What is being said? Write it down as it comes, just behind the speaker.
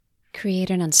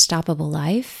Create an Unstoppable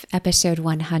Life, episode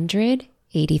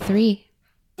 183.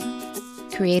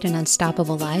 Create an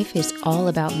Unstoppable Life is all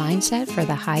about mindset for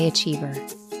the high achiever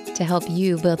to help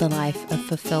you build a life of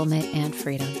fulfillment and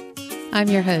freedom. I'm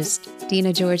your host,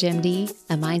 Dina George, MD,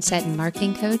 a mindset and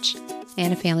marketing coach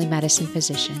and a family medicine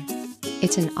physician.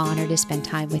 It's an honor to spend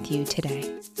time with you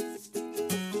today.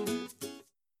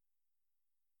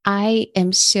 I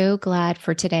am so glad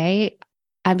for today.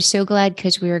 I'm so glad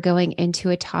because we are going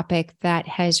into a topic that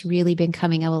has really been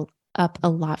coming up a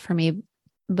lot for me.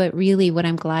 But really what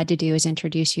I'm glad to do is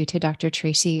introduce you to Dr.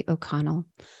 Tracey O'Connell.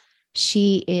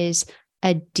 She is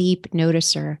a deep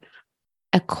noticer,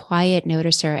 a quiet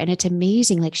noticer. And it's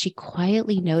amazing. Like, she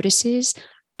quietly notices,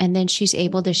 and then she's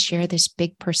able to share this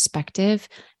big perspective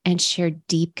and share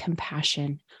deep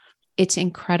compassion. It's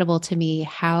incredible to me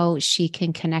how she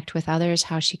can connect with others,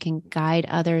 how she can guide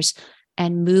others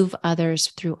and move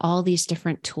others through all these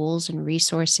different tools and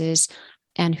resources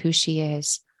and who she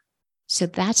is. So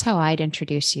that's how I'd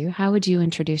introduce you. How would you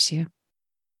introduce you?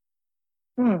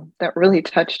 That really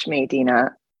touched me,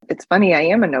 Dina. It's funny, I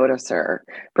am a noticer.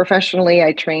 Professionally,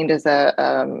 I trained as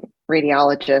a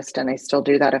radiologist, and I still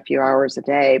do that a few hours a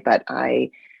day. But I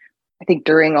think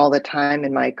during all the time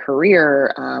in my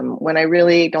career, when I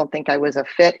really don't think I was a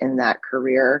fit in that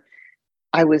career,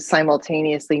 I was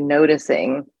simultaneously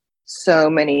noticing so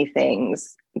many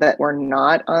things that were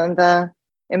not on the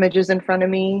images in front of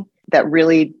me that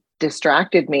really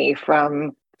distracted me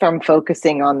from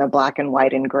focusing on the black and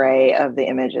white and gray of the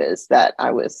images that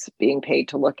I was being paid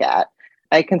to look at.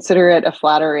 I consider it a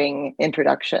flattering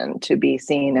introduction to be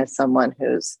seen as someone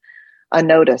who's a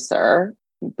noticer,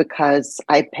 because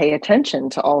I pay attention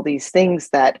to all these things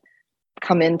that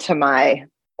come into my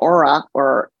aura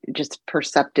or just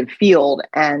perceptive field,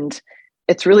 and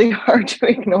it's really hard to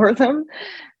ignore them.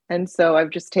 And so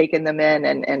I've just taken them in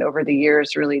and over the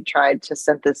years really tried to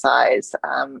synthesize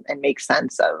and make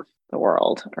sense of the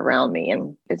world around me.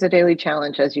 And it's a daily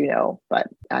challenge, as you know, but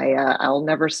I'll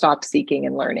never stop seeking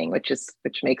and learning, which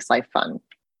makes life fun.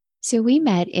 So we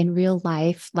met in real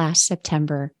life last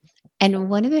September. And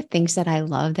one of the things that I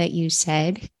love that you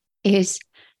said is,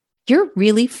 you're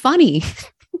really funny.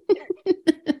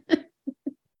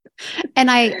 And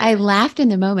I laughed in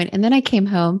the moment. And then I came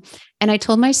home and I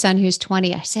told my son, who's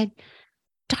 20, I said,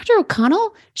 Dr.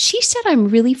 O'Connell, she said I'm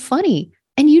really funny.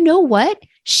 And you know what?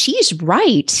 She's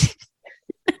right.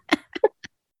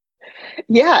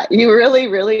 Yeah, you really,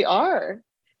 really are.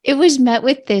 It was met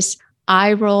with this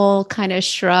eye roll, kind of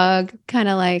shrug, kind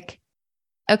of like,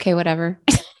 okay, whatever.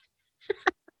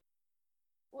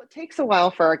 Well, it takes a while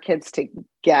for our kids to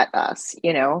get us,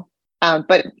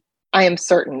 but I am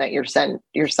certain that your son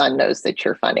knows that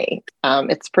you're funny.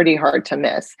 It's pretty hard to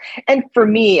miss. And for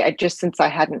me, since I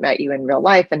hadn't met you in real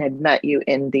life and had met you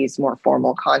in these more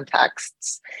formal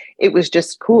contexts, it was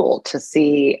just cool to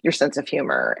see your sense of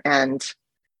humor. And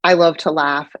I love to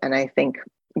laugh, and I think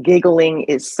giggling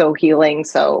is so healing.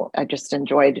 So I just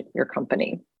enjoyed your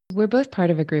company. We're both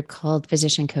part of a group called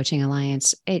Physician Coaching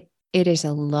Alliance. It is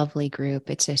a lovely group.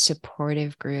 It's a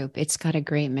supportive group. It's got a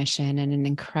great mission and an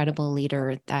incredible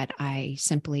leader that I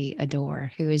simply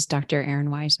adore, who is Dr.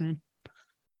 Erin Wiseman.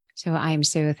 So I'm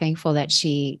so thankful that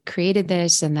she created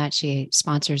this and that she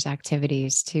sponsors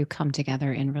activities to come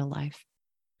together in real life.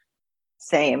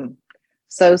 Same.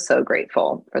 So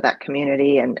grateful for that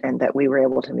community and that we were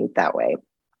able to meet that way.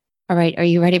 All right. Are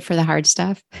you ready for the hard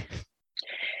stuff?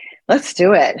 Let's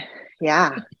do it.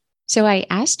 Yeah. So I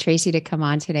asked Tracey to come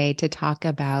on today to talk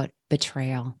about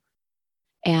betrayal.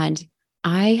 And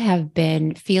I have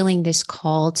been feeling this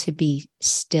call to be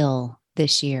still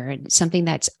this year, and something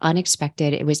that's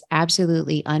unexpected. It was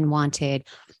absolutely unwanted.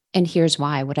 And here's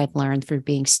why: what I've learned through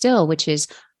being still, which is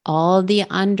all the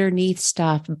underneath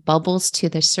stuff bubbles to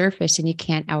the surface and you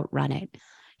can't outrun it.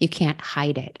 You can't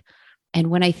hide it. And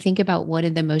when I think about one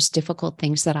of the most difficult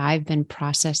things that I've been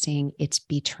processing, it's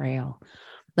betrayal.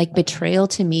 Like, betrayal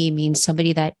to me means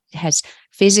somebody that has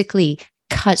physically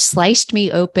sliced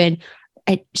me open,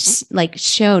 and like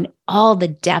shown all the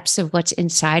depths of what's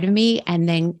inside of me, and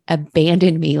then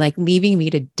abandoned me, like leaving me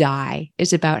to die,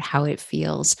 is about how it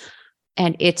feels.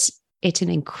 And it's an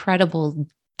incredible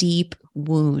deep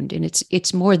wound, and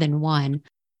it's more than one.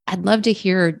 I'd love to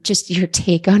hear just your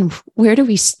take on where do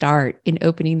we start in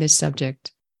opening this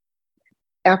subject?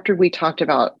 After we talked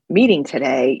about meeting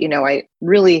today, I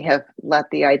really have let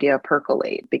the idea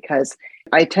percolate, because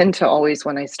I tend to always,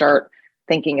 when I start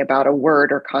thinking about a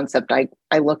word or concept, I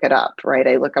look it up, right?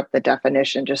 I look up the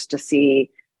definition just to see,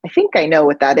 I think I know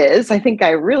what that is. I think I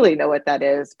really know what that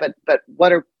is, but what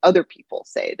do other people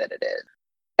say that it is?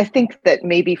 I think that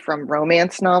maybe from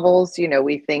romance novels,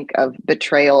 we think of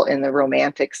betrayal in the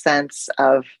romantic sense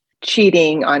of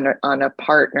cheating on a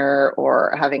partner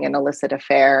or having an illicit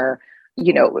affair,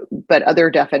 but other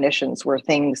definitions were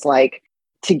things like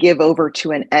to give over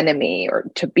to an enemy or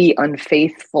to be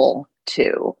unfaithful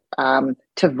to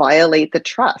violate the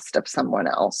trust of someone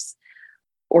else,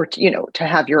 or to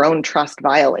have your own trust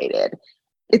violated.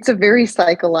 It's a very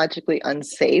psychologically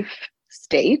unsafe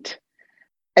state.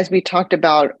 As we talked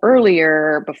about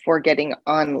earlier, before getting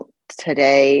on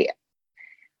today,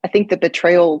 I think the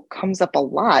betrayal comes up a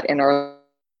lot in our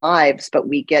lives, but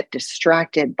we get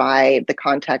distracted by the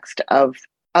context of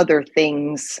other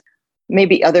things,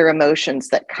 maybe other emotions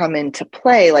that come into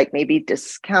play, like maybe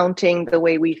discounting the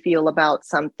way we feel about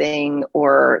something,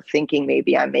 or thinking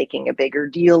maybe I'm making a bigger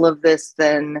deal of this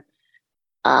than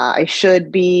I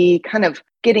should be, kind of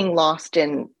getting lost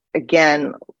in,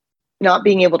 again, not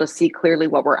being able to see clearly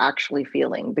what we're actually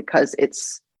feeling, because it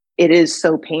is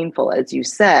so painful, as you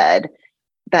said,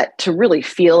 that to really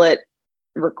feel it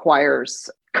requires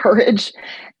courage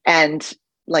and,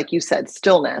 like you said,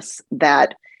 stillness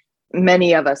that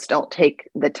many of us don't take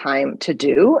the time to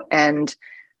do. And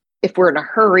if we're in a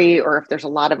hurry, or if there's a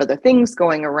lot of other things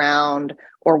going around,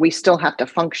 or we still have to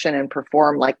function and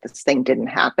perform like this thing didn't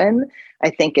happen, I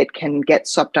think it can get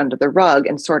swept under the rug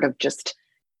and sort of just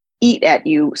eat at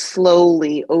you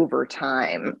slowly over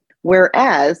time.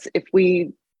 Whereas if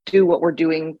we do what we're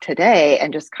doing today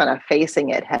and just kind of facing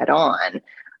it head on,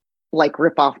 like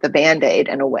rip off the Band-Aid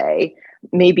in a way,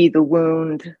 maybe the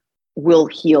wound will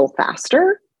heal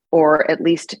faster, or at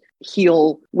least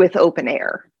heal with open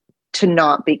air, to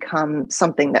not become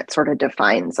something that sort of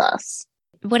defines us.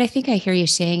 What I think I hear you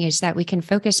saying is that we can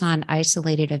focus on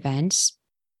isolated events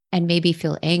and maybe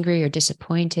feel angry or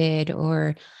disappointed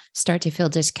or start to feel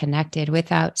disconnected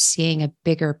without seeing a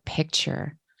bigger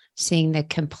picture, seeing the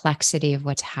complexity of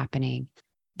what's happening.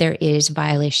 There is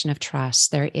violation of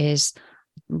trust. There is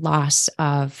loss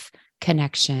of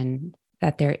connection,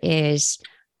 that there is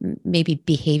maybe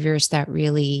behaviors that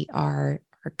really are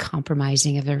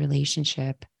compromising of the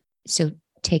relationship. So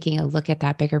taking a look at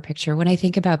that bigger picture. When I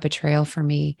think about betrayal, for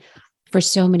me, for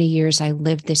so many years, I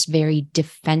lived this very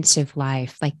defensive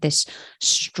life, like this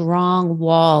strong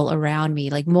wall around me,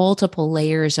 like multiple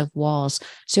layers of walls.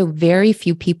 So very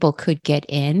few people could get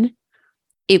in.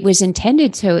 It was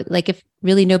intended to, like, if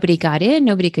really nobody got in,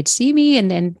 nobody could see me,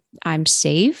 and then I'm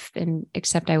safe. And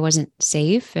except I wasn't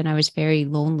safe, and I was very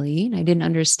lonely, and I didn't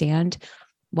understand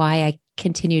why I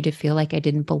continued to feel like I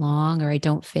didn't belong, or I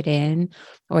don't fit in,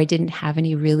 or I didn't have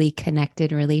any really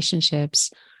connected relationships.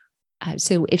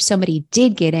 So if somebody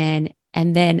did get in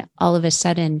and then all of a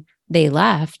sudden they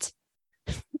left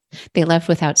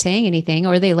without saying anything,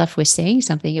 or they left with saying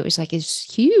something, it was like,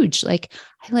 it's huge. Like,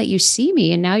 I let you see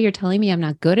me, and now you're telling me I'm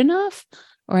not good enough,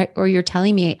 or you're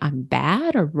telling me I'm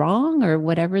bad or wrong, or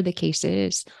whatever the case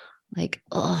is. Like,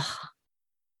 ugh.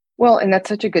 Well, and that's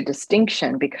such a good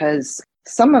distinction, because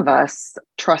some of us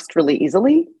trust really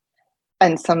easily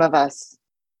and some of us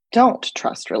don't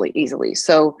trust really easily.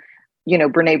 So,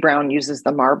 Brene Brown uses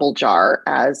the marble jar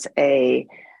as a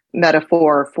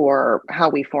metaphor for how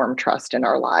we form trust in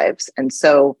our lives. And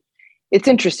so it's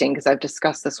interesting, because I've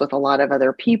discussed this with a lot of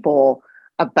other people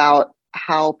about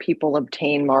how people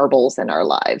obtain marbles in our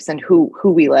lives and who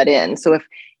we let in. So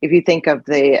if you think of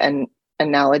an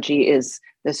analogy is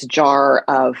this jar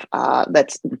of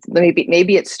that's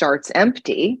maybe it starts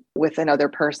empty with another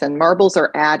person. Marbles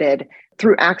are added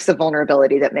through acts of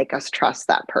vulnerability that make us trust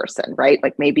that person, right?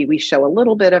 Like maybe we show a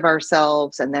little bit of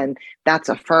ourselves, and then that's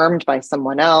affirmed by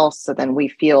someone else. So then we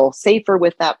feel safer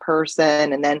with that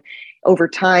person. And then over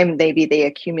time, maybe they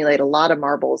accumulate a lot of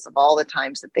marbles of all the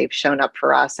times that they've shown up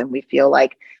for us, and we feel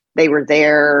like they were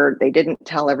there, they didn't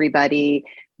tell everybody,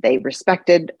 they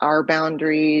respected our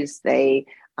boundaries, they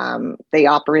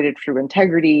operated through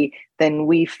integrity. Then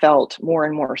we felt more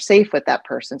and more safe with that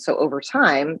person. So over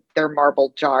time, their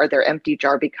marble jar, their empty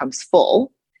jar, becomes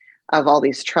full of all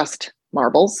these trust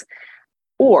marbles.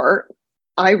 Or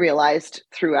I realized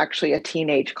through actually a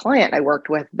teenage client I worked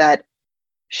with that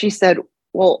she said,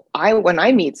 well, when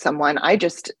I meet someone, I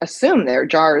just assume their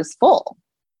jar is full.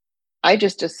 I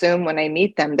just assume when I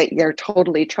meet them that they're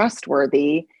totally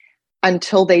trustworthy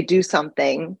until they do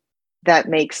something that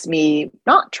makes me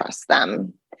not trust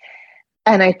them.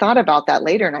 And I thought about that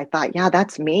later, and I thought, yeah,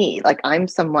 that's me. Like, I'm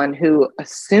someone who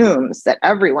assumes that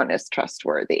everyone is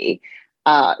trustworthy,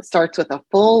 starts with a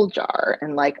full jar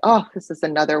and like, oh, this is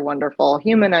another wonderful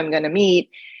human I'm going to meet.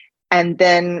 And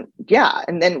then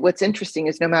what's interesting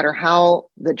is no matter how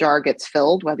the jar gets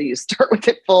filled, whether you start with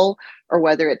it full or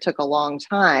whether it took a long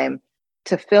time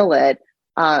to fill it,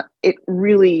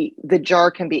 the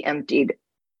jar can be emptied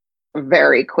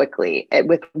very quickly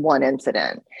with one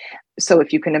incident. So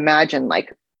if you can imagine,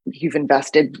 like, you've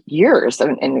invested years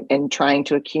in trying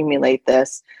to accumulate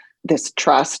this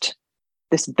trust,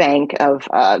 this bank of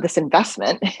this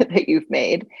investment that you've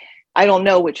made. I don't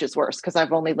know which is worse because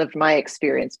I've only lived my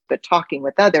experience, but talking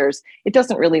with others, it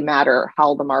doesn't really matter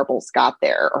how the marbles got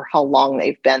there or how long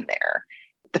they've been there.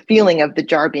 The feeling of the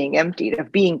jar being emptied,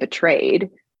 of being betrayed,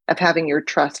 of having your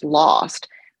trust lost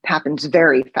happens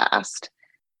very fast.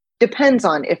 Depends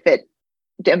on if it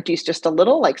empties just a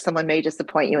little, like someone may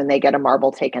disappoint you and they get a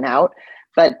marble taken out.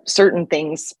 But certain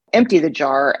things empty the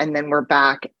jar, and then we're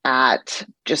back at,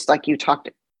 just like you talked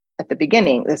at the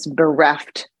beginning, this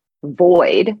bereft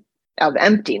void of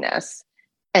emptiness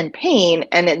and pain.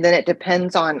 And then it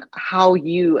depends on how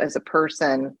you as a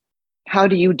person, how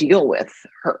do you deal with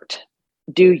hurt?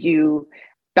 Do you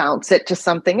bounce it to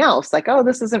something else? Like, oh,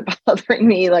 this isn't bothering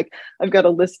me. Like, I've got a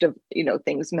list of,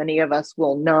 things many of us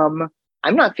will numb.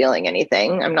 I'm not feeling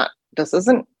anything. This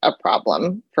isn't a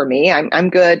problem for me. I'm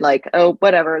good. Like, oh,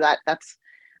 whatever, that's,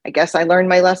 I guess I learned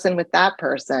my lesson with that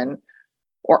person.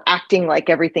 Or acting like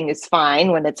everything is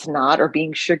fine when it's not, or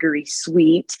being sugary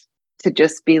sweet to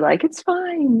just be like, it's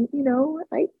fine.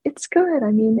 It's good.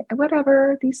 I mean,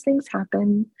 whatever, these things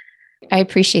happen. I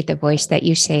appreciate the voice that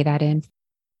you say that in.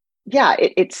 Yeah,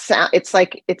 it's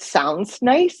like, it sounds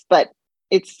nice, but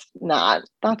it's not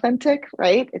authentic,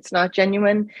 right? It's not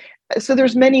genuine. So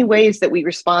there's many ways that we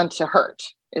respond to hurt,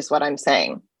 is what I'm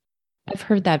saying. I've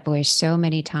heard that voice so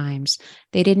many times.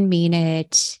 They didn't mean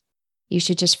it. You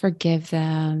should just forgive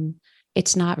them.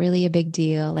 It's not really a big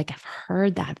deal. Like, I've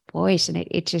heard that voice, and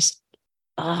it just,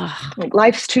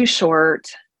 life's too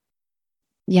short.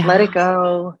 Yeah. Let it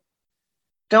go.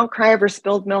 Don't cry over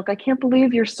spilled milk. I can't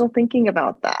believe you're still thinking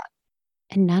about that.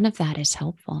 And none of that is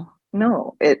helpful.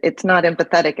 No, it's not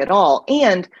empathetic at all.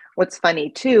 And what's funny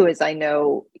too is, I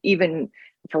know even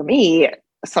for me,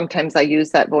 sometimes I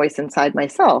use that voice inside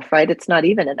myself, right? It's not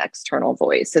even an external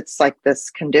voice. It's like this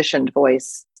conditioned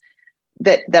voice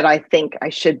that I think I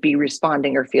should be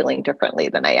responding or feeling differently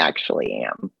than I actually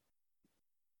am.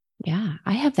 Yeah,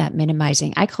 I have that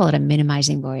minimizing. I call it a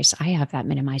minimizing voice. I have that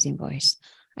minimizing voice.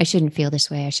 I shouldn't feel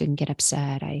this way. I shouldn't get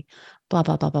upset. I blah,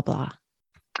 blah, blah, blah, blah.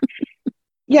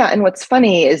 Yeah. And what's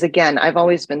funny is, again, I've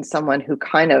always been someone who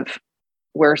kind of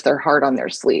wears their heart on their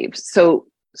sleeves.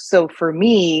 So for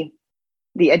me,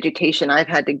 the education I've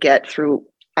had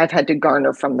to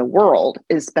garner from the world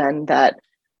has been that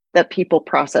people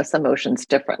process emotions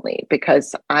differently,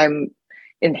 because I'm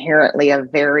inherently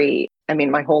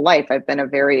my whole life, I've been a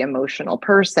very emotional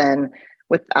person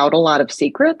without a lot of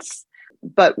secrets.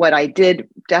 But what I did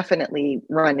definitely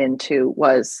run into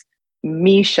was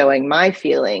me showing my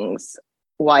feelings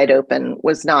wide open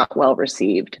was not well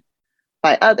received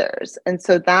by others. And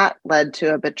so that led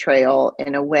to a betrayal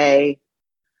in a way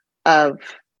of,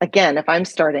 again, if I'm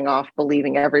starting off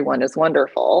believing everyone is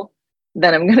wonderful,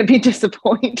 then I'm going to be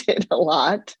disappointed a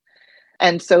lot.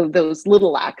 And so those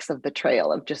little acts of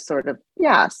betrayal of just sort of,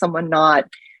 someone not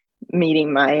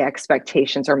meeting my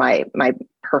expectations or my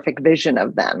perfect vision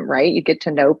of them, right? You get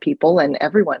to know people, and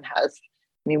everyone has,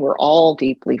 we're all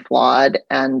deeply flawed.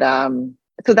 And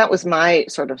so that was my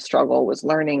sort of struggle, was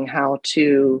learning how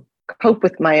to cope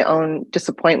with my own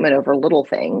disappointment over little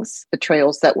things,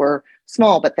 betrayals that were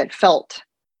small, but that felt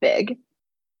big.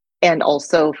 And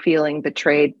also feeling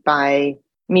betrayed by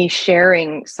me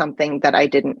sharing something that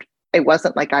it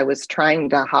wasn't like I was trying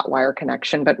to hotwire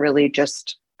connection, but really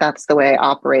just, that's the way I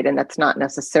operate. And that's not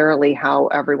necessarily how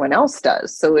everyone else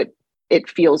does. So it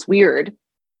feels weird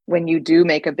when you do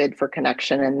make a bid for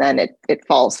connection and then it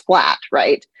falls flat,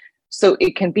 right? So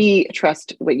it can be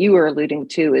trust. What you were alluding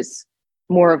to is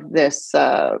more of this,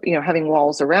 having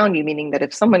walls around you, meaning that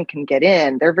if someone can get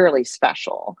in, they're really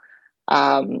special.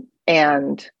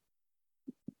 And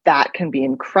that can be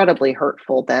incredibly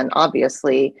hurtful then,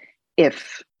 obviously,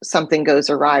 if something goes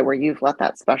awry where you've let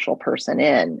that special person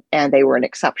in and they were an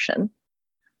exception.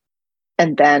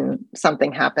 And then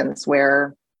something happens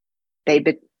where they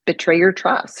betray your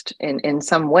trust in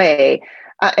some way.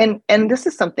 And this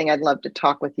is something I'd love to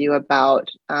talk with you about,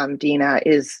 Dina,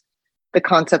 is the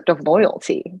concept of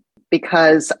loyalty.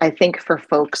 Because I think for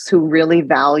folks who really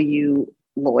value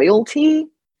loyalty,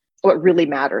 what really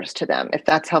matters to them, if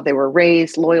that's how they were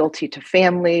raised, loyalty to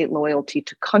family, loyalty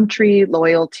to country,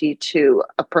 loyalty to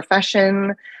a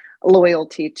profession,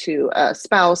 loyalty to a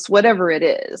spouse, whatever it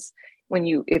is,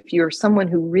 if you're someone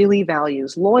who really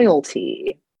values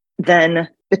loyalty, then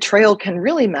betrayal can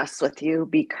really mess with you,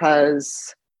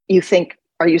 because you think,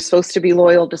 are you supposed to be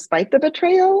loyal despite the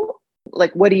betrayal?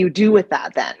 like, what do you do with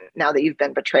that then, now that you've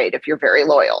been betrayed, if you're very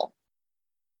loyal?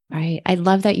 Right. I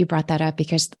love that you brought that up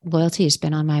because loyalty has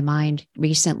been on my mind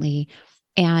recently.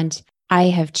 And I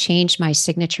have changed my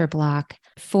signature block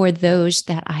for those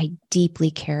that I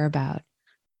deeply care about.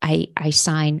 I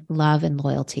sign love and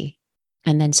loyalty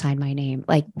and then sign my name.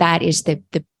 Like that is the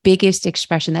biggest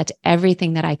expression. That's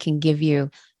everything that I can give you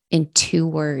in 2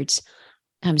 words.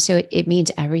 So it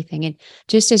means everything. And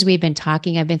just as we've been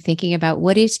talking, I've been thinking about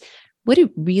what it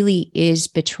really is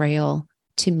betrayal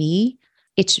to me.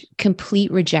 It's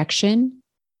complete rejection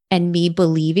and me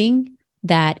believing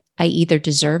that I either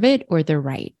deserve it or they're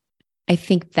right. I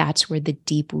think that's where the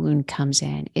deep wound comes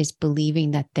in, is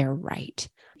believing that they're right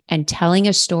and telling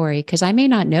a story, because I may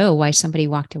not know why somebody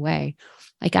walked away.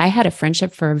 Like I had a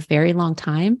friendship for a very long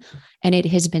time and it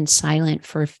has been silent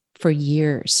for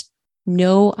years.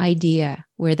 No idea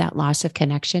where that loss of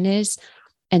connection is.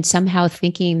 And somehow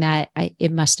thinking that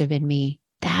it must have been me.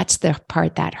 That's the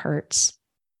part that hurts.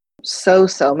 So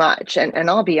much. And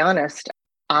I'll be honest,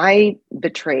 I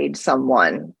betrayed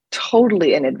someone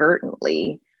totally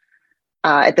inadvertently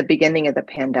at the beginning of the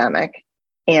pandemic.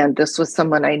 And this was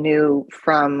someone I knew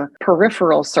from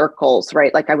peripheral circles,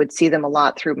 right? Like I would see them a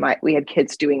lot we had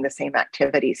kids doing the same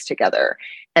activities together.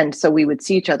 And so we would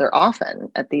see each other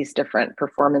often at these different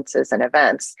performances and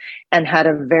events, and had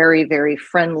a very, very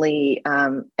friendly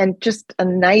and just a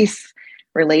nice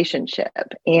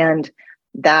relationship. And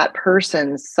that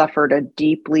person suffered a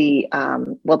deeply,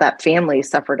 that family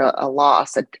suffered a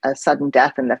loss, a sudden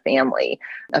death in the family,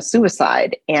 a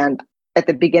suicide. And at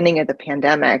the beginning of the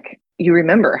pandemic, you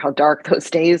remember how dark those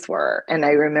days were. And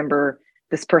I remember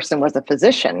this person was a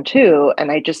physician too.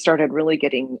 And I just started really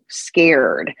getting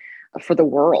scared for the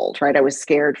world, right? I was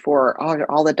scared for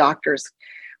all the doctors.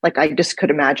 Like I just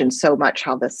could imagine so much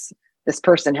how this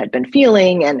person had been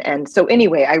feeling. And so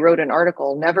anyway, I wrote an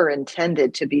article never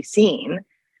intended to be seen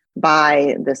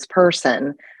by this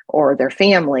person or their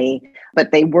family,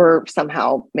 but they were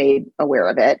somehow made aware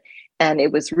of it. And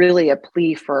it was really a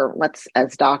plea for let's,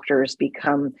 as doctors,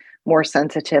 become more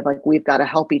sensitive. Like we've got to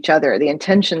help each other. The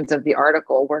intentions of the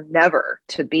article were never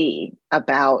to be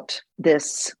about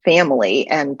this family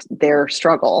and their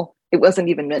struggle. It wasn't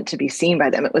even meant to be seen by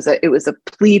them. It was a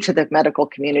plea to the medical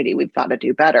community. We've got to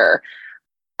do better.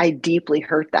 I deeply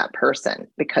hurt that person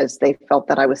because they felt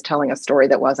that I was telling a story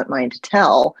that wasn't mine to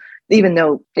tell, even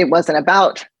though it wasn't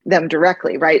about them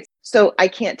directly, right? So I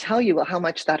can't tell you how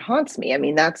much that haunts me. I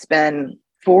mean, that's been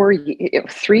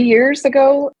 3 years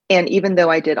ago. And even though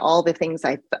I did all the things,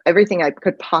 everything I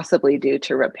could possibly do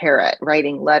to repair it,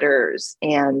 writing letters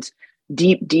and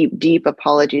deep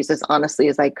apologies as honestly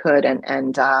as I could.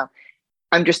 And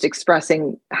I'm just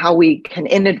expressing how we can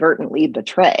inadvertently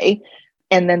betray.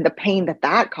 And then the pain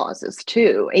that causes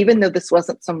too, even though this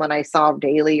wasn't someone I saw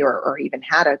daily or even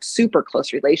had a super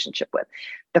close relationship with,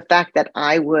 the fact that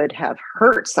I would have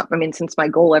hurt something. I mean, since my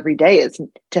goal every day is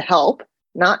to help,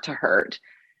 not to hurt,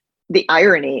 the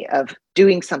irony of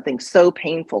doing something so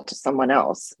painful to someone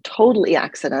else, totally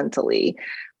accidentally,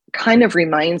 kind of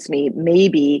reminds me,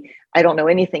 maybe I don't know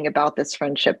anything about this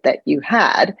friendship that you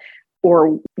had,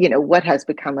 or, what has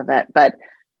become of it, but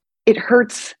it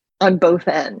hurts on both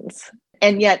ends.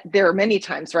 And yet there are many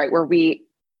times, right,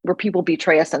 where people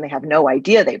betray us and they have no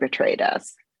idea they betrayed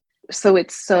us. So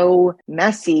it's so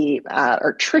messy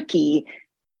or tricky.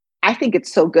 I think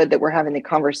it's so good that we're having the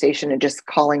conversation and just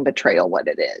calling betrayal what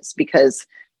it is, because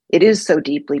it is so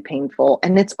deeply painful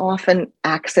and it's often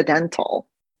accidental.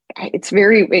 It's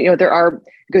very, there are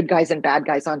good guys and bad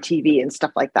guys on TV and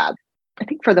stuff like that. I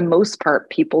think for the most part,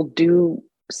 people do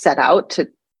set out to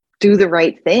do the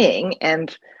right thing,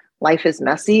 and life is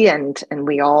messy and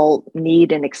we all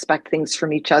need and expect things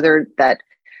from each other that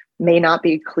may not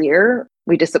be clear.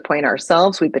 We disappoint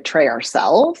ourselves. We betray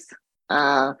ourselves.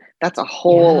 That's a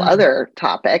whole other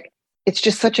topic. It's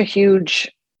just such a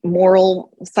huge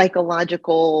moral,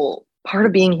 psychological part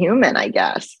of being human, I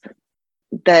guess.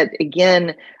 That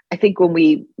again, I think when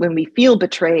we feel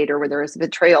betrayed or when there is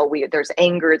betrayal, there's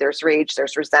anger, there's rage,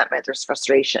 there's resentment, there's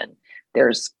frustration,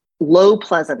 there's low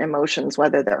pleasant emotions,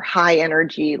 whether they're high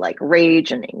energy like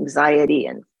rage and anxiety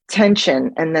and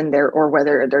tension, and then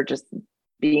whether they're just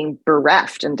being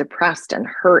bereft and depressed and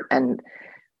hurt and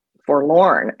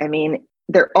forlorn. I mean,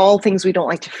 they're all things we don't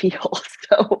like to feel.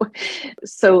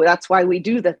 So that's why we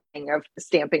do the thing of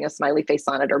stamping a smiley face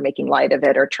on it or making light of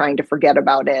it or trying to forget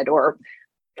about it or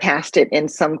cast it in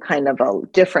some kind of a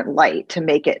different light to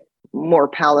make it more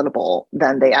palatable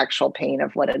than the actual pain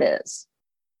of what it is.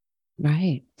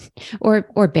 Right.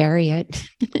 Or bury it,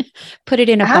 put it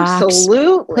in a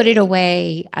Absolutely. box, put it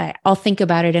away. I'll think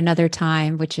about it another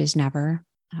time, which is never.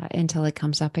 until it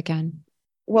comes up again.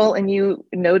 Well, and you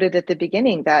noted at the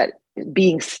beginning that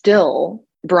being still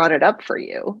brought it up for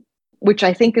you, which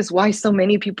I think is why so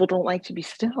many people don't like to be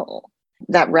still.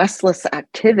 That restless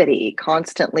activity,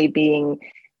 constantly being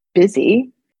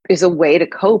busy, is a way to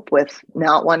cope with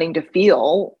not wanting to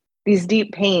feel these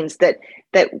deep pains that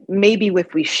maybe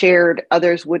if we shared,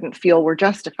 others wouldn't feel were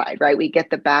justified, right? We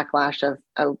get the backlash of,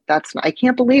 oh, I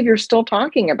can't believe you're still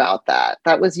talking about that.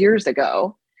 That was years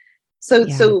ago.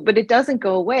 Yeah. But it doesn't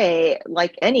go away,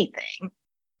 like anything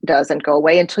doesn't go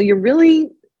away until you really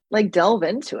like delve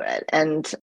into it.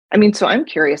 And I mean, so I'm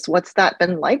curious, what's that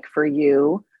been like for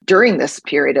you during this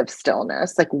period of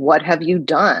stillness? Like, what have you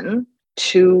done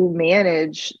to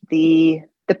manage the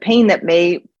pain that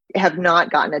may have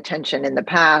not gotten attention in the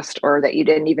past, or that you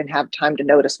didn't even have time to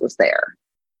notice was there?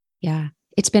 Yeah.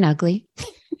 It's been ugly.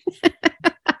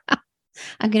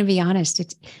 I'm going to be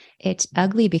honest. It's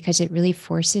ugly because it really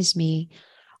forces me.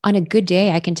 On a good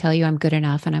day, I can tell you I'm good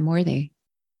enough and I'm worthy.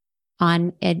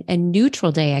 On a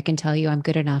neutral day, I can tell you I'm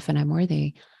good enough and I'm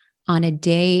worthy. On a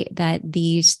day that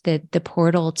the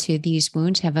portal to these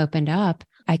wounds have opened up,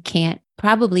 I can't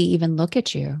probably even look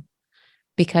at you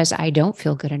because I don't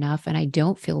feel good enough and I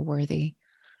don't feel worthy.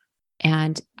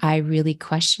 And I really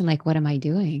question, like, what am I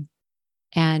doing?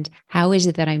 And how is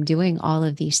it that I'm doing all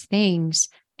of these things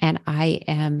and I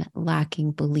am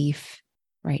lacking belief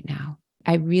right now?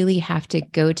 I really have to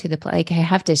go to I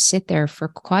have to sit there for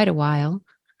quite a while,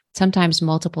 sometimes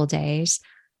multiple days.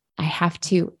 I have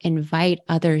to invite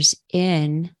others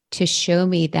in to show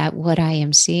me that what I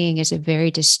am seeing is a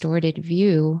very distorted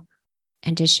view,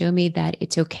 and to show me that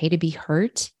it's okay to be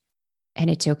hurt and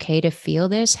it's okay to feel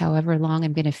this, however long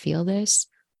I'm going to feel this.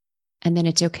 And then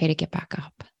it's okay to get back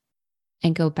up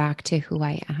and go back to who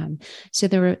I am. So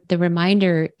the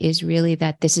reminder is really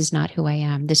that this is not who I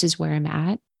am. This is where I'm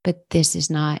at, but this is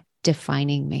not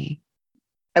defining me.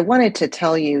 I wanted to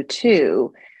tell you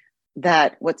too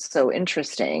that what's so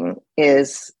interesting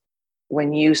is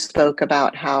when you spoke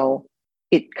about how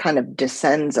it kind of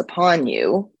descends upon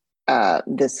you,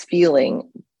 this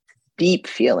deep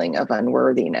feeling of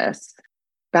unworthiness.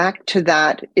 Back to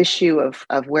that issue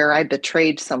of where I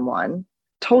betrayed someone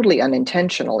totally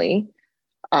unintentionally,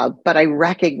 but I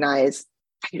recognize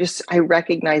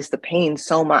the pain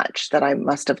so much that I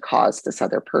must have caused this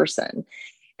other person.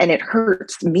 And it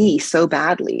hurts me so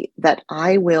badly that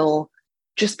I will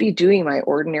just be doing my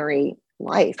ordinary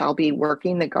life. I'll be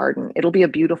working the garden. It'll be a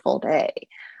beautiful day.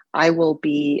 I will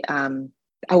be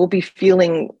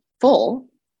feeling full.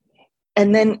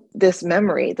 And then this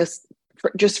memory,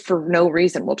 just for no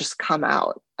reason, will just come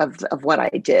out of what I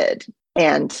did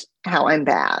and how I'm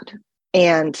bad.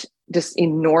 And this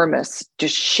enormous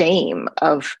just shame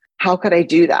of how could I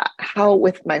do that? How,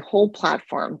 with my whole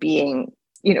platform being,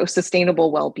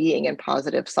 sustainable well-being and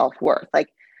positive self-worth, like,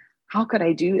 how could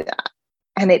I do that?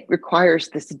 And it requires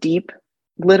this deep,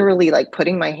 literally like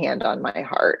putting my hand on my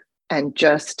heart and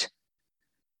just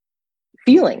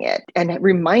feeling it and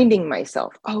reminding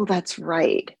myself, oh, that's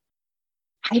right.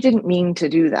 I didn't mean to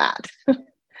do that.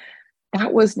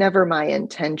 That was never my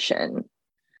intention.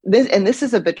 This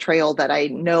is a betrayal that I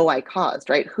know I caused,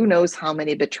 right? Who knows how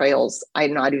many betrayals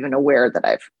I'm not even aware that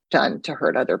I've done to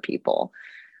hurt other people.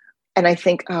 And I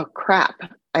think, oh crap,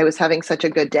 I was having such a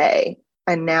good day,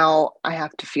 and now I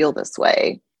have to feel this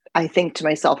way. I think to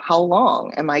myself, how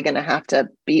long am I going to have to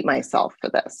beat myself for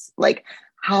this? Like,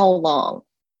 how long?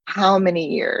 How many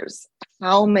years?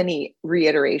 How many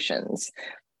reiterations?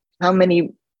 How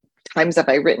many times have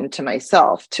I written to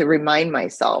myself to remind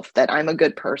myself that I'm a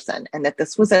good person and that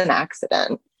this was an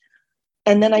accident?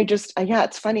 And then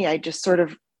it's funny. I just sort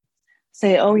of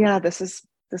say, oh yeah, this is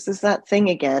that thing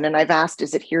again. And I've asked,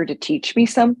 is it here to teach me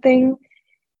something?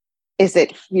 Is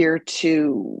it here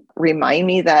to remind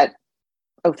me that,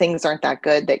 oh, things aren't that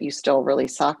good, that you still really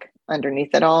suck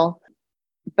underneath it all?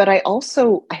 But I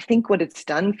think what it's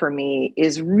done for me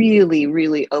is really,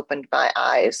 really opened my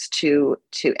eyes to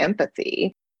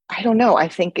empathy. I don't know. I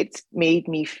think it's made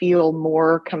me feel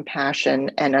more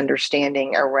compassion and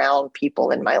understanding around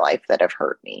people in my life that have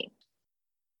hurt me.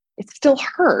 It still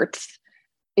hurts.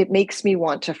 It makes me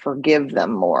want to forgive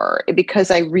them more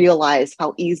because I realize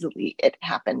how easily it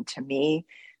happened to me,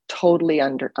 totally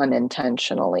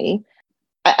unintentionally.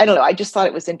 I don't know. I just thought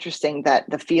it was interesting that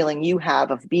the feeling you have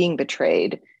of being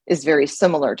betrayed is very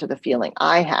similar to the feeling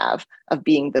I have of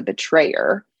being the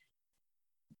betrayer.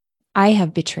 I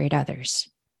have betrayed others,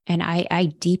 and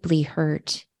I deeply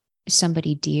hurt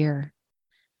somebody dear.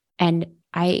 And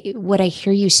what I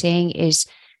hear you saying is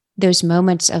those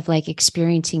moments of like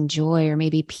experiencing joy or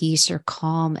maybe peace or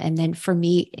calm. And then for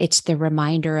me, it's the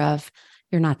reminder of,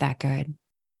 you're not that good.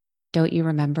 Don't you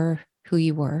remember who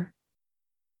you were?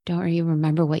 Don't you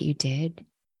remember what you did?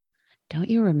 Don't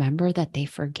you remember that they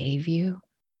forgave you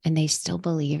and they still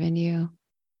believe in you?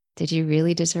 Did you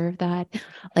really deserve that?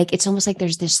 Like, it's almost like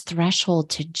there's this threshold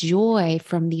to joy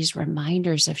from these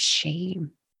reminders of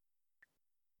shame.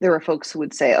 There are folks who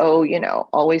would say, oh,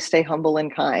 always stay humble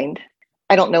and kind.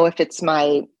 I don't know if it's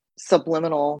my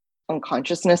subliminal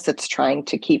unconsciousness that's trying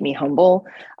to keep me humble.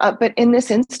 But in this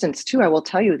instance, too, I will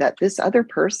tell you that this other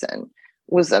person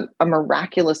was a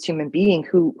miraculous human being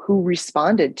who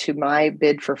responded to my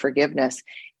bid for forgiveness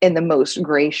in the most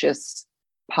gracious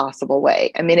possible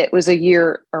way. I mean, it was a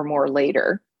year or more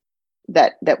later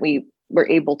that we were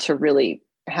able to really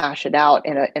hash it out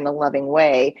in a loving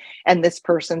way. And this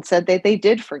person said that they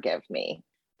did forgive me,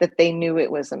 that they knew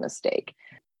it was a mistake.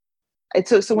 And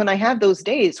so when I have those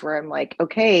days where I'm like,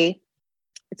 okay,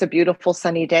 it's a beautiful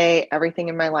sunny day, everything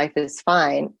in my life is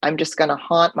fine, I'm just going to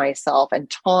haunt myself and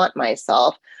taunt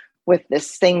myself with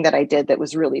this thing that I did that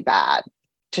was really bad.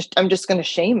 I'm just going to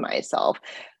shame myself.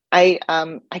 I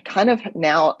kind of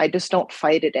now, I just don't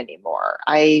fight it anymore.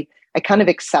 I kind of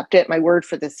accept it. My word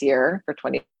for this year, for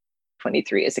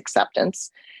 2023, is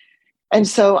acceptance. And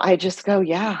so I just go,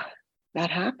 yeah, that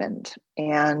happened.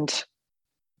 And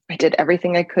I did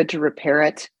everything I could to repair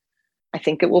it. I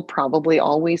think it will probably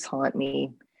always haunt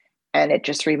me. And it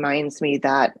just reminds me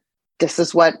that this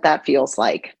is what that feels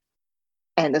like.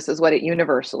 And this is what it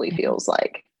universally feels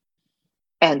like.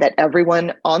 And that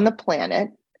everyone on the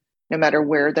planet, no matter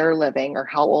where they're living or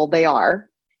how old they are,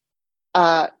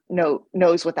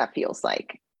 knows what that feels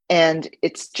like. And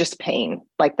it's just pain.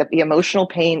 Like the emotional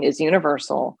pain is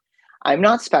universal. I'm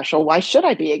not special. Why should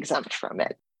I be exempt from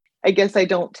it? I guess I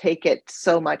don't take it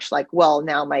so much like, well,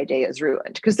 now my day is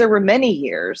ruined. Because there were many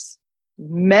years,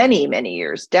 many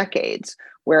years, decades,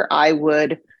 where I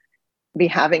would be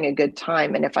having a good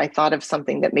time. And if I thought of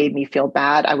something that made me feel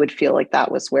bad, I would feel like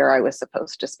that was where I was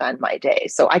supposed to spend my day.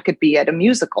 So I could be at a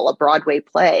musical, a Broadway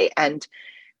play, and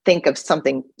think of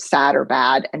something sad or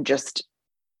bad and just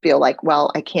feel like,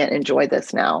 well, I can't enjoy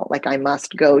this now. Like I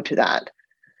must go to that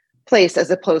place, as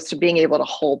opposed to being able to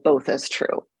hold both as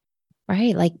true.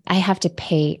 Right. Like I have to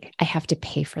pay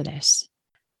for this.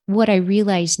 What I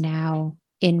realize now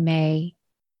in May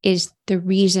is the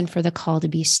reason for the call to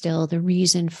be still, the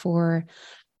reason for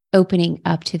opening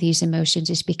up to these emotions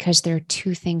is because there are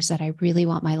two things that I really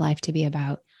want my life to be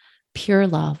about: pure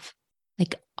love,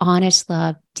 like honest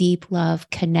love, deep love,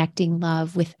 connecting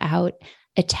love without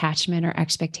attachment or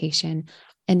expectation.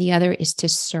 And the other is to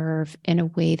serve in a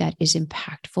way that is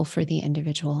impactful for the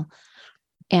individual.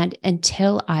 And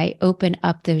until I open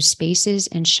up those spaces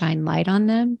and shine light on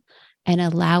them and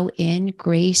allow in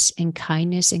grace and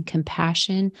kindness and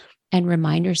compassion and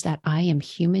reminders that I am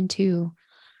human too,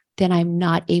 then I'm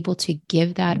not able to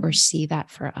give that or see that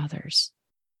for others.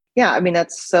 Yeah, I mean,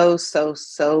 that's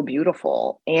so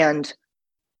beautiful. And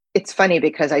it's funny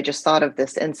because I just thought of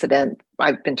this incident.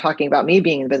 I've been talking about me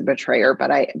being the betrayer, but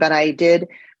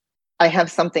I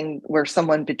have something where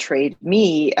someone betrayed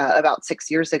me about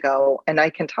 6 years ago, and I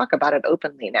can talk about it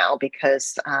openly now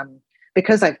because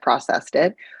I've processed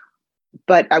it.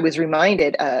 But I was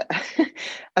reminded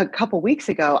a couple weeks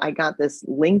ago, I got this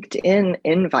LinkedIn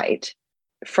invite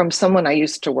from someone I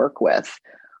used to work with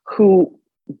who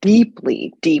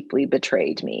deeply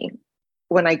betrayed me.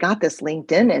 When I got this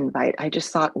LinkedIn invite, I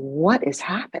just thought, what is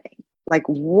happening? Like,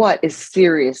 what is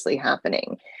seriously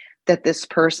happening? That this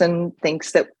person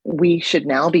thinks that we should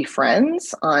now be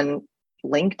friends on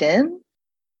LinkedIn.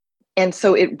 And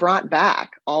so it brought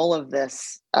back all of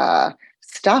this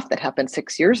stuff that happened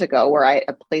 6 years ago, where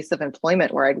a place of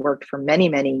employment where I'd worked for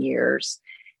many years.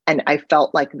 And I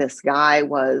felt like this guy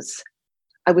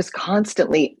I was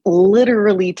constantly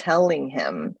literally telling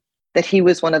him that he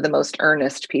was one of the most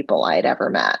earnest people I had ever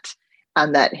met,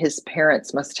 and that his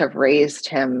parents must have raised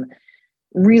him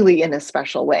really in a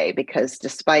special way, because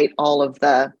despite all of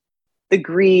the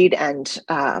greed and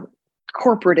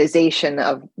corporatization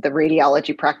of the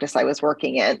radiology practice I was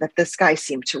working in, that this guy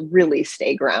seemed to really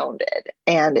stay grounded.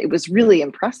 And it was really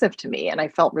impressive to me. And I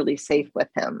felt really safe with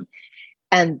him.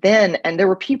 And there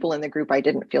were people in the group I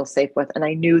didn't feel safe with. And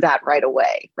I knew that right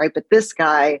away, right? But this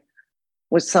guy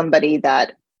was somebody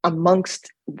that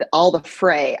amongst all the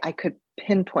fray, I could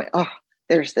pinpoint, oh,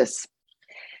 there's this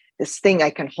thing I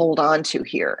can hold on to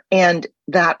here. And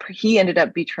that he ended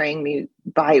up betraying me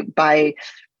by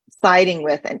siding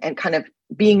with and kind of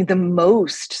being the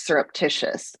most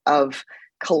surreptitious of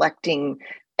collecting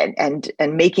and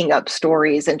making up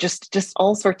stories and just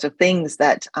all sorts of things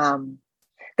that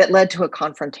led to a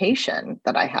confrontation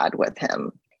that I had with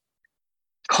him.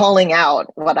 calling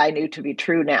out what I knew to be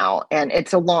true now. And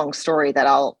it's a long story that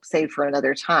I'll save for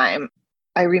another time.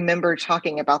 I remember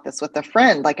talking about this with a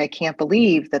friend. Like, I can't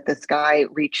believe that this guy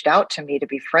reached out to me to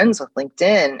be friends with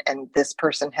LinkedIn. And this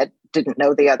person didn't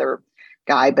know the other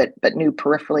guy, but knew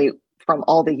peripherally from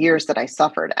all the years that I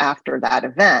suffered after that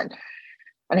event.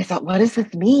 And I thought, what does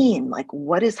this mean? Like,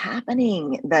 what is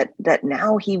happening that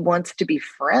now he wants to be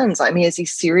friends? I mean, is he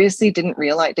seriously didn't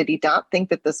realize, did he not think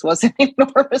that this was an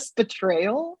enormous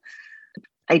betrayal?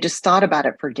 I just thought about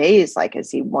it for days. Like,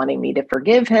 is he wanting me to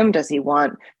forgive him? Does he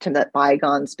want to let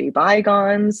bygones be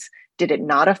bygones? Did it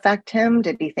not affect him?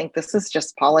 Did he think this is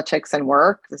just politics and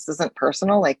work? This isn't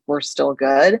personal, like we're still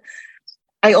good?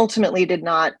 I ultimately did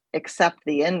not accept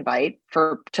the invite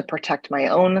to protect my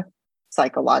own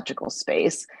psychological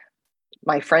space.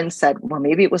 My friend said, well,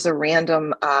 maybe it was a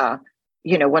random,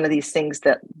 one of these things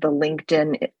that the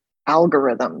LinkedIn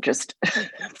algorithm just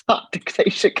thought they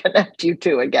should connect you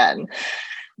to again.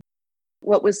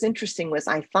 What was interesting was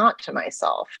I thought to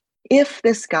myself, if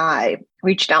this guy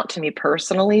reached out to me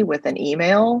personally with an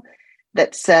email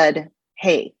that said,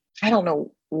 hey, I don't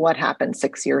know what happened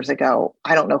 6 years ago.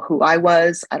 I don't know who I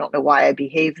was. I don't know why I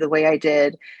behaved the way I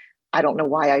did. I don't know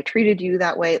why I treated you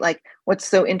that way. Like, what's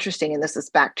so interesting, and this is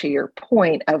back to your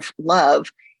point of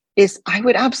love, is I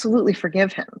would absolutely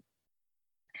forgive him.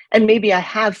 And maybe I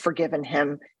have forgiven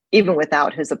him even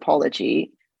without his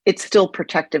apology. It's still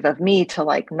protective of me to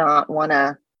like not want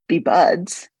to be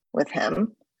buds with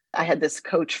him. I had this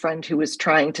coach friend who was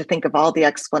trying to think of all the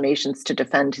explanations to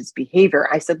defend his behavior.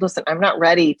 I said, listen, I'm not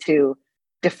ready to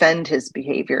defend his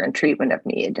behavior and treatment of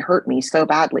me. It hurt me so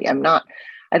badly.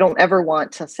 I don't ever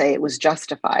want to say it was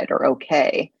justified or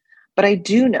okay. But I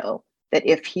do know that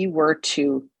if he were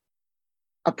to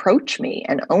approach me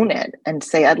and own it and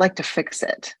say, I'd like to fix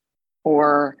it,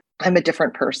 or I'm a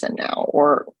different person now,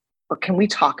 or can we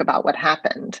talk about what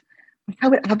happened? I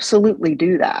would absolutely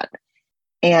do that.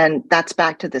 And that's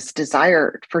back to this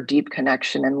desire for deep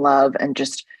connection and love and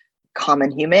just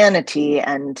common humanity.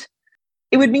 And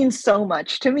it would mean so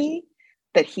much to me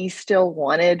that he still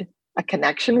wanted a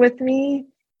connection with me.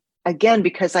 Again,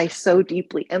 because I so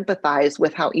deeply empathize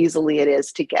with how easily it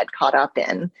is to get caught up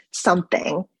in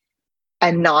something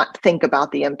and not think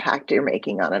about the impact you're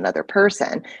making on another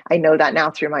person. I know that now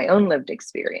through my own lived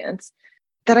experience,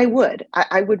 that I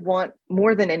would want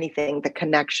more than anything the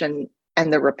connection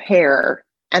and the repair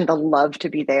and the love to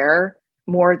be there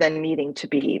more than needing to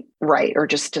be right or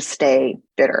just to stay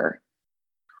bitter.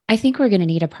 I think we're going to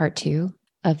need a part 2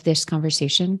 of this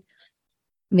conversation,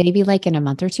 maybe like in a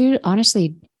month or two,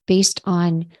 honestly, based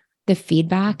on the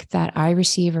feedback that I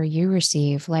receive or you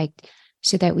receive, like,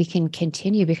 so that we can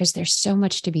continue, because there's so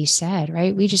much to be said,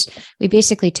 right? We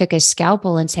basically took a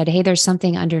scalpel and said, hey, there's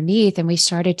something underneath, and we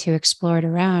started to explore it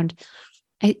around.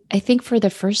 I think for the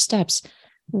first steps,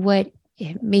 what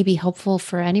may be helpful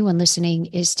for anyone listening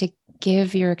is to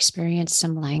give your experience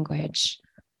some language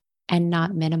and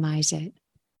not minimize it.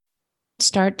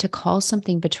 Start to call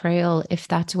something betrayal if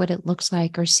that's what it looks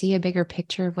like, or see a bigger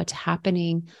picture of what's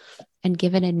happening and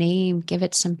give it a name, give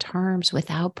it some terms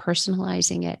without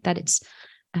personalizing it, that it's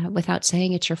without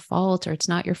saying it's your fault or it's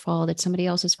not your fault, it's somebody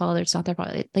else's fault or it's not their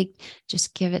fault.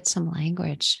 Just give it some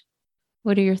language.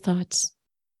 What are your thoughts?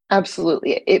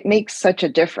 Absolutely. It makes such a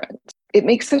difference. It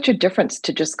makes such a difference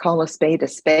to just call a spade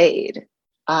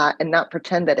and not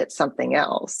pretend that it's something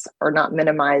else or not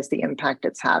minimize the impact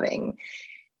it's having.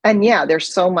 And yeah,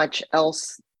 there's so much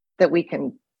else that we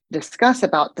can discuss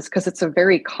about this because it's a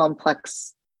very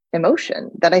complex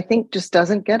emotion that I think just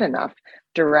doesn't get enough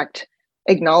direct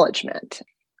acknowledgement.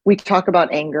 We talk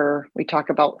about anger, we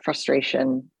talk about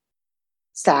frustration,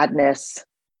 sadness.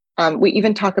 We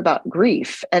even talk about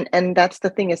grief. And that's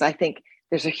the thing is, I think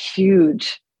there's a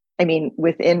huge,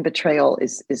 within betrayal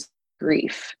is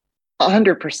grief,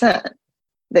 100%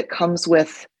 that comes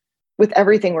with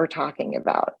everything we're talking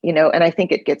about, and I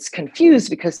think it gets confused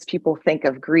because people think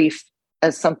of grief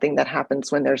as something that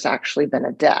happens when there's actually been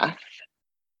a death.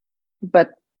 But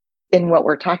in what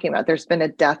we're talking about, there's been a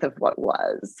death of what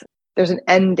was. There's an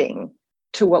ending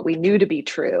to what we knew to be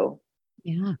true.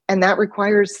 Yeah. And that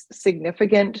requires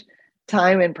significant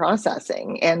time and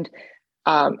processing and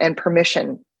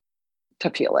permission to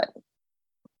feel it.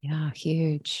 Yeah,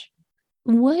 huge.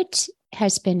 What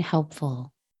has been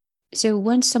helpful? So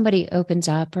once somebody opens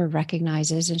up or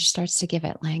recognizes and starts to give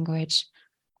it language,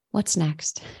 what's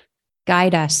next?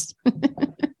 Guide us.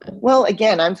 Well,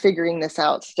 again, I'm figuring this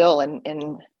out still.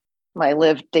 And my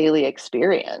lived daily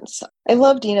experience. I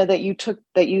love, Dina, that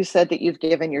you said that you've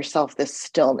given yourself this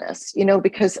stillness,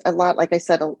 because a lot, like I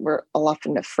said, we're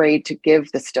often afraid to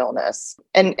give the stillness,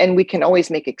 and we can always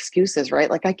make excuses, right?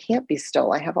 Like, I can't be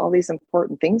still. I have all these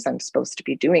important things I'm supposed to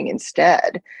be doing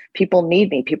instead. People need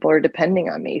me. People are depending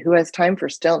on me. Who has time for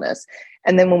stillness?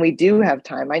 And then when we do have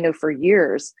time, I know for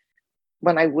years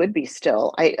when I would be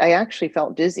still, I actually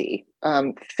felt dizzy,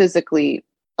 physically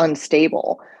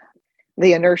unstable.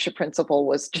 The inertia principle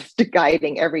was just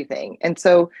guiding everything. And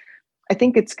so I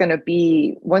think it's going to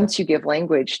be, once you give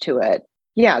language to it,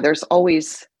 yeah, there's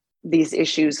always these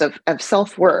issues of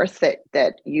self-worth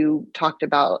that you talked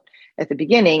about at the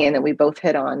beginning, and that we both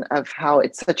hit on, of how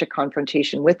it's such a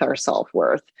confrontation with our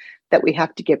self-worth, that we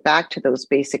have to get back to those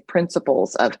basic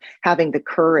principles of having the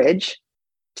courage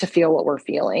to feel what we're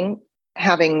feeling,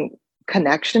 having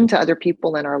connection to other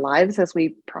people in our lives as we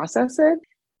process it,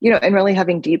 and really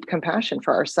having deep compassion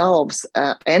for ourselves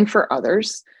and for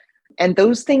others. And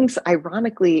those things,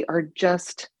 ironically, are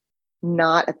just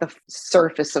not at the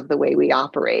surface of the way we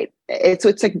operate. It's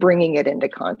like bringing it into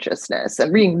consciousness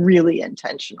and being really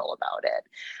intentional about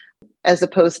it, as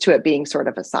opposed to it being sort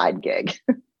of a side gig.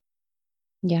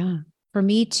 Yeah. For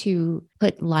me to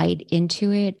put light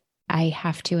into it, I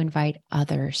have to invite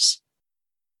others,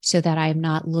 so that I'm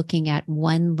not looking at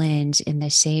one lens in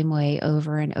the same way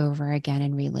over and over again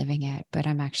and reliving it, but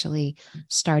I'm actually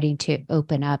starting to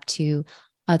open up to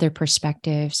other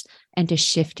perspectives and to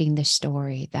shifting the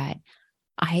story, that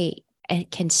it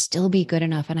can still be good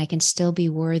enough and I can still be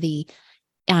worthy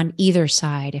on either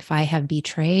side. If I have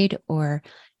betrayed or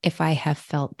if I have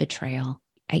felt betrayal,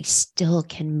 I still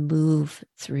can move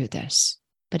through this.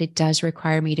 But it does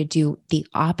require me to do the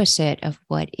opposite of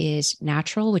what is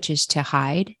natural, which is to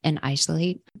hide and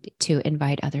isolate, to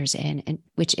invite others in, and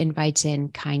which invites in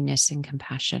kindness and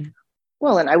compassion.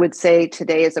 Well, and I would say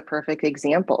today is a perfect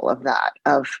example of that,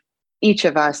 of each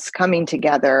of us coming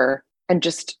together and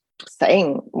just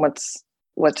saying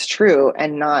what's true,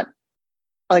 and not,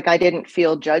 like, I didn't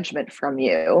feel judgment from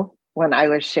you when I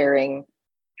was sharing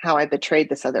how I betrayed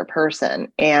this other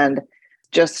person. And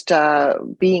just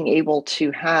being able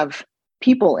to have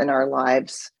people in our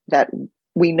lives that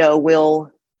we know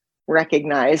will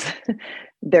recognize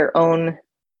their own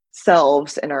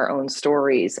selves in our own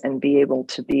stories, and be able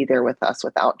to be there with us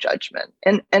without judgment,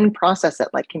 and process it.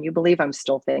 Like, can you believe I'm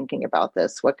still thinking about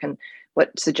this?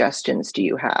 What suggestions do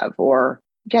you have? Or,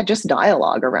 yeah, just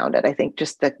dialogue around it. I think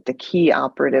just the key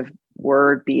operative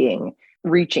word being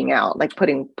reaching out, like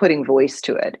putting voice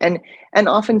to it. And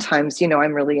oftentimes,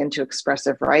 I'm really into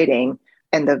expressive writing,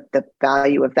 and the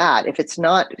value of that. If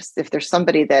there's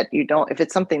somebody that if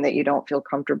it's something that you don't feel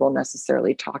comfortable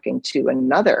necessarily talking to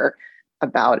another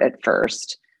about at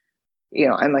first,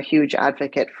 I'm a huge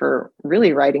advocate for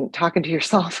really talking to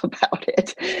yourself about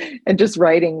it, and just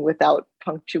writing without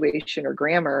punctuation or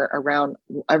grammar around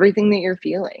everything that you're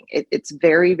feeling. It's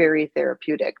very, very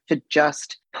therapeutic to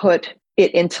just put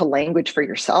it into language for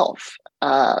yourself,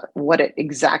 what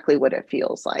it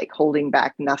feels like, holding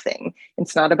back nothing.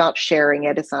 It's not about sharing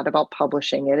it. It's not about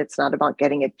publishing it. It's not about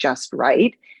getting it just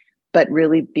right, but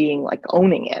really being like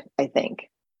owning it, I think.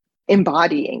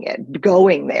 Embodying it,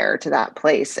 going there to that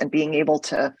place, and being able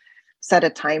to set a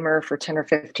timer for 10 or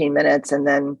 15 minutes and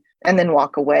then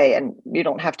walk away. And you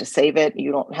don't have to save it.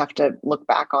 You don't have to look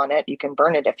back on it. You can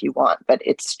burn it if you want, but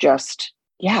it's just,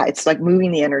 yeah, it's like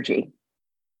moving the energy.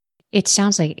 It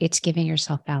sounds like it's giving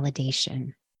yourself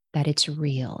validation that it's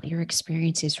real. Your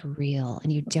experience is real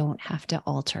and you don't have to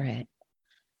alter it.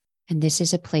 And this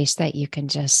is a place that you can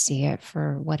just see it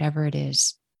for whatever it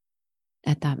is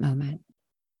at that moment.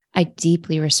 I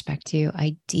deeply respect you.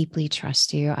 I deeply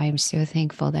trust you. I am so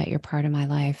thankful that you're part of my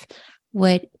life.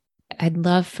 What I'd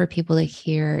love for people to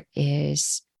hear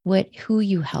is who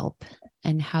you help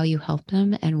and how you help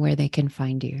them and where they can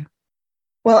find you.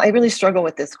 Well, I really struggle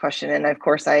with this question. And of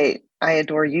course, I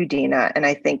adore you, Dina. And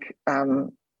I think,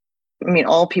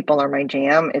 all people are my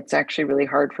jam. It's actually really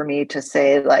hard for me to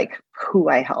say like who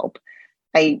I help.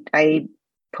 I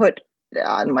put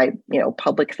on my,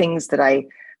 public things that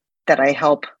I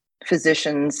help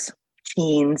physicians,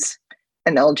 teens,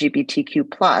 and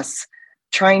LGBTQ plus,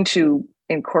 trying to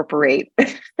incorporate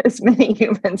as many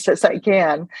humans as I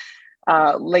can,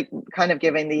 like kind of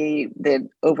giving the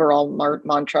overall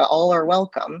mantra, all are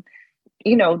welcome.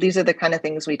 These are the kind of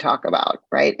things we talk about,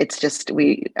 right? It's just,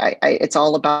 it's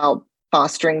all about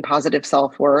fostering positive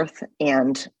self-worth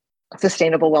and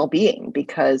sustainable well-being,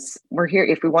 because we're here,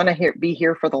 if we want to be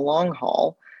here for the long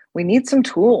haul, we need some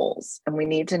tools, and we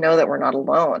need to know that we're not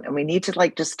alone, and we need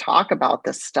to just talk about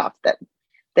this stuff that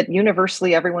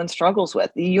universally everyone struggles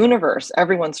with. The universe,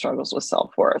 everyone struggles with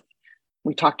self-worth.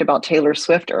 We talked about Taylor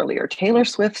Swift earlier. Taylor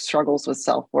Swift struggles with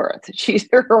self-worth. She's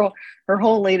her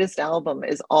whole latest album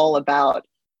is all about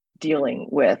dealing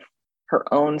with her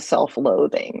own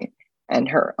self-loathing and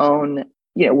her own,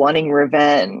 wanting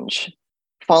revenge,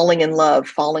 falling in love,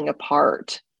 falling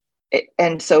apart.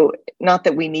 And so, not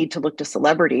that we need to look to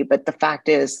celebrity, but the fact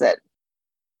is that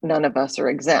none of us are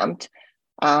exempt.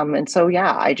 And so,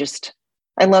 yeah, I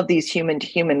love these human to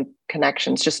human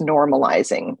connections, just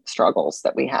normalizing struggles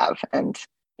that we have and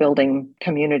building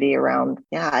community around.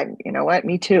 Yeah, you know what?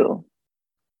 Me too.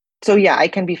 So, yeah, I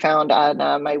can be found on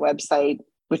my website,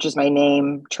 which is my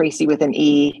name, Tracey with an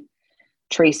E,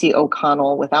 Tracey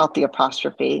O'Connell without the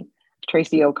apostrophe,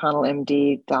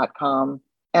 TraceyO'ConnellMD.com.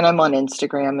 And I'm on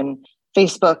Instagram and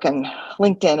Facebook and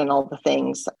LinkedIn and all the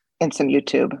things, and some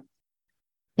YouTube.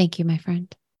 Thank you, my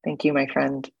friend. Thank you, my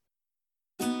friend.